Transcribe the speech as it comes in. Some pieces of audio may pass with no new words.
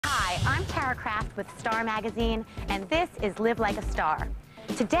Tara Kraft with Star Magazine, and this is Live Like a Star.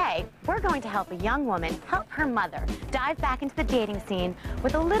 Today, we're going to help a young woman help her mother dive back into the dating scene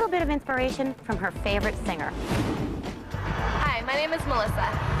with a little bit of inspiration from her favorite singer. Hi, my name is Melissa.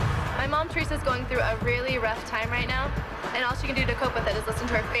 My mom, Teresa, is going through a really rough time right now, and all she can do to cope with it is listen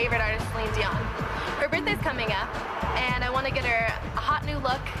to her favorite artist, Celine Dion. Her birthday's coming up, and I want to get her a hot new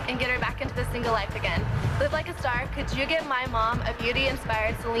look and get her back into the single life again. Live Like a Star, could you give my mom a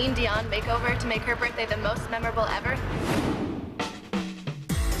beauty-inspired Celine Dion makeover to make her birthday the most memorable ever?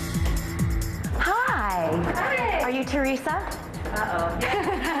 Hi. Hi. Are you Teresa? Uh-oh.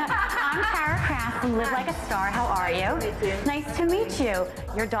 I'm Tara Kraft from Live Like a Star. How are you? Nice to meet you. Nice to meet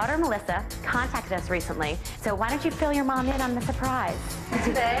you. Your daughter, Melissa, contacted us recently. So why don't you fill your mom in on the surprise?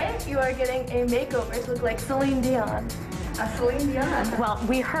 Today, you are getting a makeover to look like Celine Dion. A Celine Dion. Well,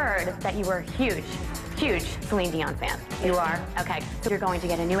 we heard that you were a huge Celine Dion fan. You are? Okay. So you're going to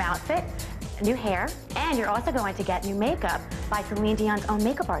get a new outfit, new hair, and you're also going to get new makeup by Celine Dion's own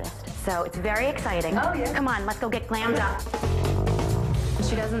makeup artist. So it's very exciting. Oh, yeah. Come on, let's go get glammed up.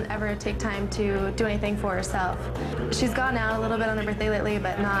 She doesn't ever take time to do anything for herself. She's gone out a little bit on her birthday lately,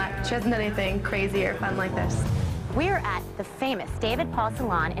 but she hasn't done anything crazy or fun like this. We're at the famous David Paul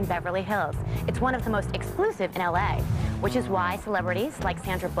Salon in Beverly Hills. It's one of the most exclusive in LA, which is why celebrities like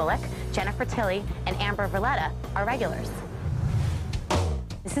Sandra Bullock, Jennifer Tilly, and Amber Valletta are regulars.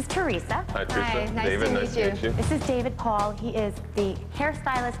 This is Teresa. Hi, Teresa. Hi, nice David, to nice meet to meet you. This is David Paul. He is the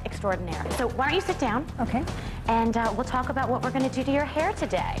hairstylist extraordinaire. So why don't you sit down? Okay. And we'll talk about what we're going to do to your hair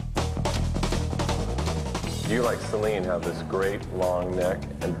today. You, like Celine, have this great long neck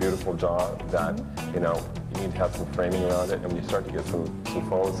and beautiful jaw that, you know, you need to have some framing around it. And when you start to get some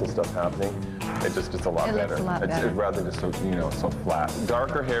folds and stuff happening, it's a lot It better. looks a lot better. Rather than just, you know, so flat.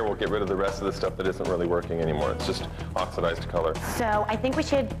 Darker hair will get rid of the rest of the stuff that isn't really working anymore. It's just oxidized color. So I think we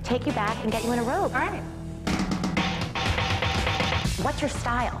should take you back and get you in a robe. All right. What's your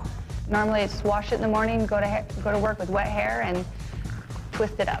style? Normally, I just wash it in the morning, go to work with wet hair, and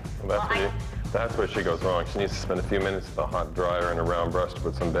twist it up. Well, that's where she goes wrong. She needs to spend a few minutes with a hot dryer and a round brush to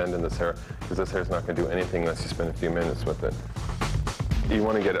put some bend in this hair, because this hair's not going to do anything unless you spend a few minutes with it. You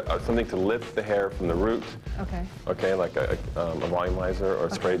want to get something to lift the hair from the root. Okay. Okay, like a volumizer or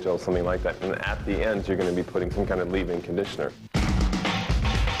a spray gel, something like that. And at the end, you're going to be putting some kind of leave-in conditioner.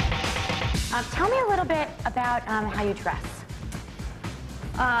 Tell me a little bit about how you dress.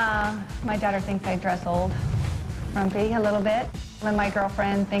 My daughter thinks I dress old, frumpy a little bit. And my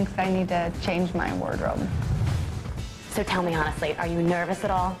girlfriend thinks I need to change my wardrobe. So tell me honestly, are you nervous at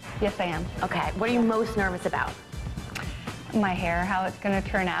all? Yes, I am. Okay, what are you most nervous about? My hair, how it's going to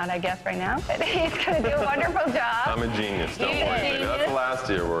turn out, I guess, right now. But he's going to do a wonderful job. I'm a genius, don't You're a worry, baby. genius. That's the last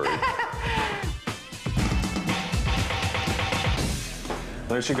of your worries.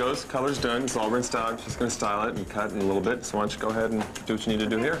 There she goes. Color's done. It's all rinsed out. She's going to style it and cut in a little bit. So why don't you go ahead and do what you need to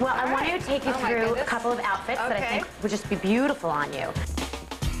do here. Well, I want to take you Oh, my through a goodness. couple of outfits that I Okay. think would just be beautiful on you.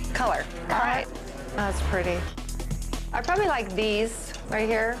 Color. All right. Oh, that's pretty. I probably like these right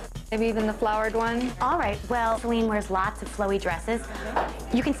here. Maybe even the flowered one. All right, well, Celine wears lots of flowy dresses.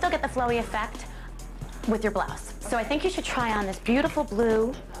 You can still get the flowy effect with your blouse. So I think you should try on this beautiful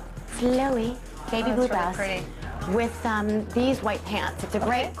blue, flowy, baby blue it's really blouse pretty. with these white pants. It's a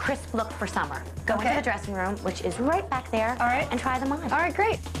great, Okay. crisp look for summer. Go Okay. into the dressing room, which is right back there, All right. and try them on. All right,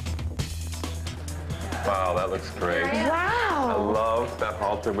 great. Wow, that looks great. I Wow! love that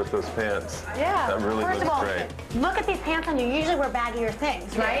halter with those pants. Yeah. That really First looks of all, great. look at these pants on you. You usually wear baggier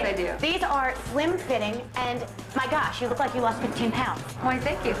things, right? I do. These are slim fitting, and my gosh, you look like you lost 15 pounds. Why,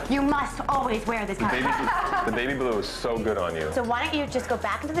 thank you. You must always wear this kind of stuff. The baby blue is so good on you. So why don't you just go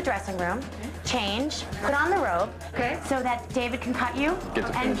back into the dressing room, change, put on the robe, Okay. so that David can cut you Get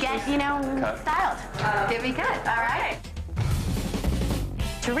to and finish get, this. you know, Cut. styled. Get me cut. All right.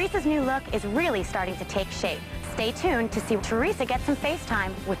 Teresa's new look is really starting to take shape. Stay tuned to see Teresa get some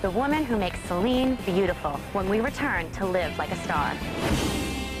FaceTime with the woman who makes Celine beautiful when we return to Live Like a Star.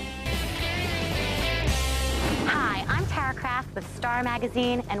 Hi, I'm Tara Kraft with Star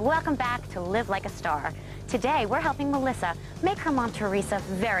Magazine, and welcome back to Live Like a Star. Today, we're helping Melissa make her mom Teresa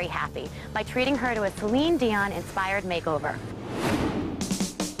very happy by treating her to a Celine Dion-inspired makeover.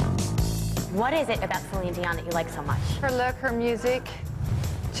 What is it about Celine Dion that you like so much? Her look, her music,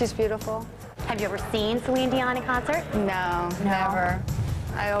 she's beautiful. Have you ever seen Celine Dion in concert? No, never.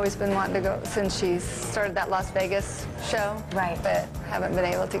 I always been wanting to go since she started that Las Vegas show. Right. But haven't been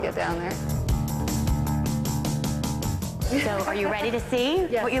able to get down there. So are you ready to see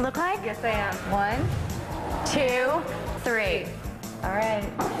Yes. what you look like? Yes, I am. 1, 2, 3. all right.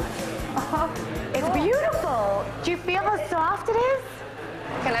 It's beautiful. Do you feel how soft it is?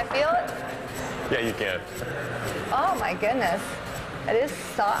 Can I feel it? Yeah, you can. Oh my goodness. It is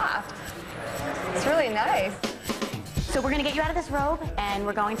soft. It's really nice. So we're gonna get you out of this robe and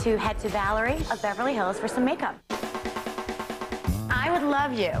we're going to head to Valerie of Beverly Hills for some makeup. I would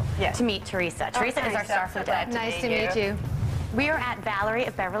love you to meet Teresa. Teresa is our star for the day. Nice to meet you. We are at Valerie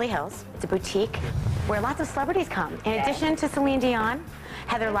of Beverly Hills. It's a boutique where lots of celebrities come. In addition to Celine Dion,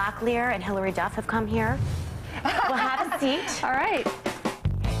 Heather Locklear and Hilary Duff have come here. We'll have a seat. All right.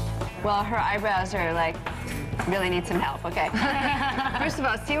 Well, her eyebrows are like, really need some help, okay. First of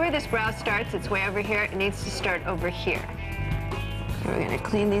all, see where this brow starts? It's way over here. It needs to start over here. So we're gonna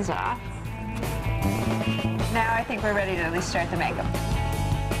clean these off. Now I think we're ready to at least start the makeup.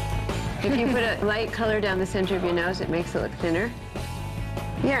 If you put a light color down the center of your nose, it makes it look thinner.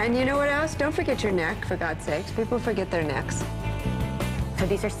 Yeah, and you know what else? Don't forget your neck, for God's sakes. People forget their necks. So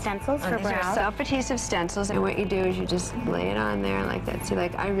these are stencils for These are brow. self-adhesive stencils, and what you do is you just lay it on there like that. See,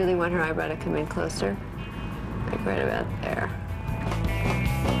 like, I really want her eyebrow to come in closer, like right about there.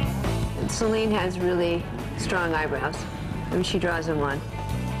 And Celine has really strong eyebrows, and she draws them on.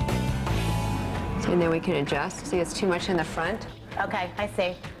 And then we can adjust. See, it's too much in the front. Okay, I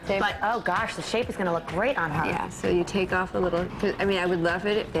see. But, oh gosh, the shape is gonna look great on her. Yeah, so you take off a little, I mean, I would love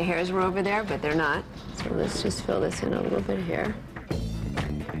it if the hairs were over there, but they're not. So let's just fill this in a little bit here.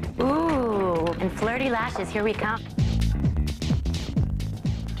 Ooh, and flirty lashes, here we come.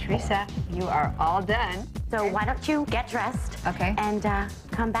 Teresa, you are all done. So why don't you get dressed Okay. and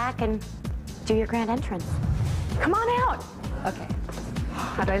come back and do your grand entrance. Come on out. Okay.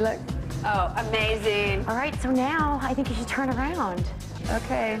 How'd I look? Oh, amazing. All right, so now I think you should turn around.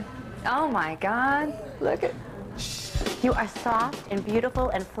 Okay. Oh my God. Look at. You are soft and beautiful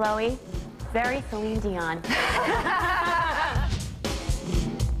and flowy. Very Celine Dion.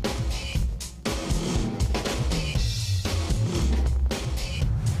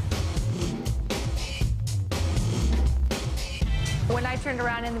 When I turned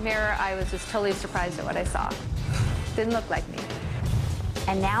around in the mirror, I was just totally surprised at what I saw. Didn't look like me.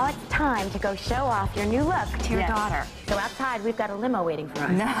 And now it's time to go show off your new look to your Yes. daughter. So outside, we've got a limo waiting for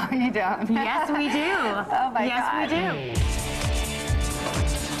us. No, you don't. Yes, we do. Oh my yes, God. we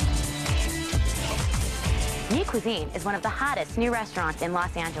do. Ye Cuisine is one of the hottest new restaurants in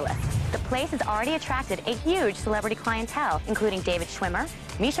Los Angeles. The place has already attracted a huge celebrity clientele, including David Schwimmer,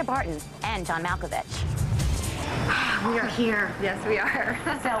 Misha Barton, and John Malkovich. We are here. Yes, we are.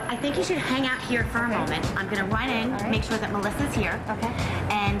 So I think you should hang out here for a moment. I'm going to run in, make sure that Melissa's here. Okay.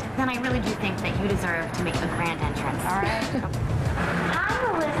 And then I really do think that you deserve to make a grand entrance. All right. Hi,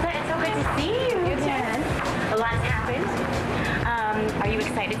 Melissa. It's so good to see you. You too. A lot's happened. Are you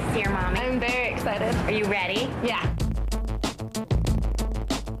excited to see your mommy? I'm very excited. Are you ready? Yeah.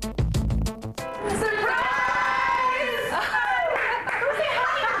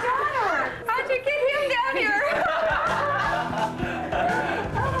 How'd you get him down here?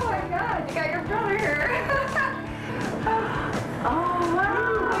 Oh my God, you got your brother here. Oh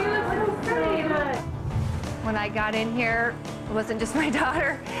wow, you look so pretty. When I got in here, it wasn't just my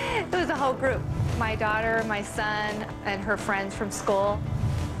daughter, it was a whole group. My daughter, my son, and her friends from school.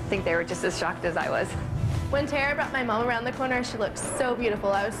 I think they were just as shocked as I was. When Tara brought my mom around the corner, she looked so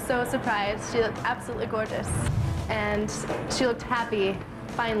beautiful. I was so surprised. She looked absolutely gorgeous. And she looked happy,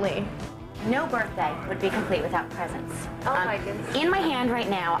 finally. No birthday would be complete without presents. Oh my goodness. In my hand right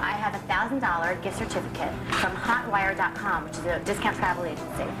now, I have a $1,000 gift certificate from hotwire.com, which is a discount travel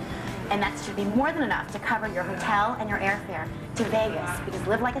agency. And that should be more than enough to cover your hotel and your airfare to Vegas, because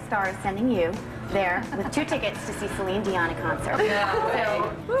Live Like a Star is sending you there with 2 tickets to see Celine Dion in concert. So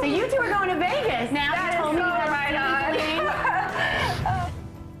you two are going to Vegas. Now That you told is me so you guys right are seeing Celine.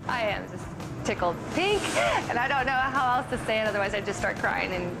 I am just tickled pink, and I don't know how else to say it, otherwise I'd just start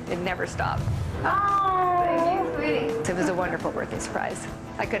crying and it'd never stop. Oh, Thank you, sweetie. It was a wonderful birthday surprise.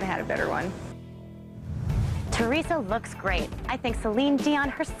 I couldn't have had a better one. Teresa looks great. I think Celine Dion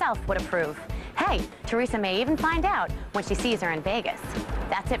herself would approve. Hey, Teresa may even find out when she sees her in Vegas.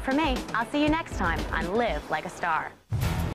 That's it for me. I'll see you next time on Live Like a Star.